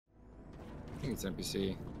think it's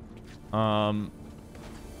NPC.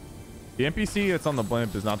 The NPC that's on the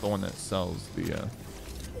blimp is not the one that sells the.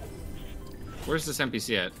 Where's this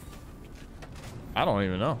NPC at? I don't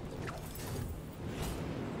even know.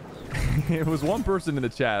 It was one person in the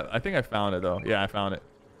chat. I think I found it though. Yeah, I found it.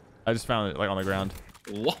 I just found it like on the ground.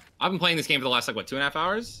 What? I've been playing this game for the last like what 2.5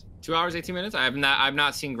 hours? 2 hours 18 minutes. I've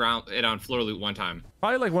not seen it on floor loot one time.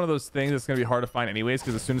 Probably like one of those things that's gonna be hard to find anyways,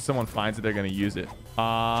 because as soon as someone finds it, they're gonna use it.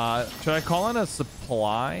 Should I call in a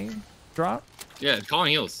supply drop? Yeah,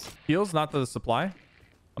 calling heals. Heals, not the supply.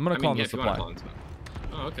 I'm gonna call in the supply.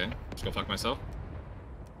 Oh, okay. Just go fuck myself.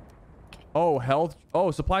 Oh, health.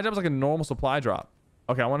 Oh, supply drop is like a normal supply drop.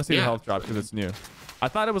 Okay, I want to see the health drop because it's new. I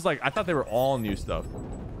thought it was like, I thought they were all new stuff.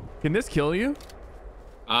 Can this kill you?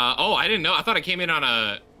 Oh, I didn't know. I thought it came in on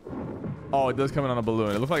a... Oh, it does come in on a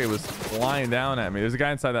balloon. It looked like it was flying down at me. There's a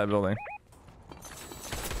guy inside that building.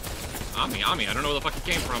 Ami. I don't know where the fuck it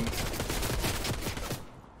came from.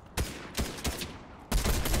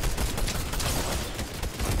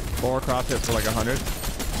 Four cross hit for like 100.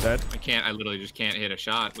 Dead. I literally just can't hit a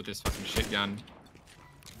shot with this fucking shit gun.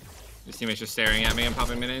 This teammate's just staring at me. I'm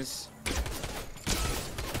popping minis.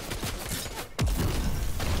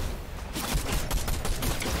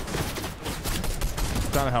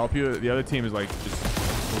 Trying to help you. The other team is like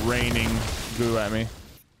just raining goo at me.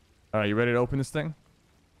 All right, you ready to open this thing?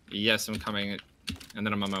 Yes, I'm coming. And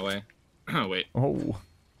then I'm on my way. Oh, wait. Oh.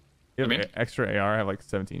 You have extra AR. I have like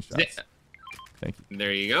 17 shots. Yeah. Thank you.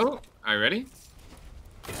 There you go. Are you ready?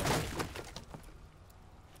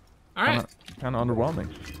 All right. Kind of underwhelming.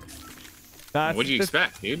 What do you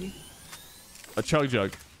expect, dude? A chug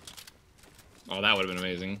jug. Oh, that would have been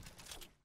amazing.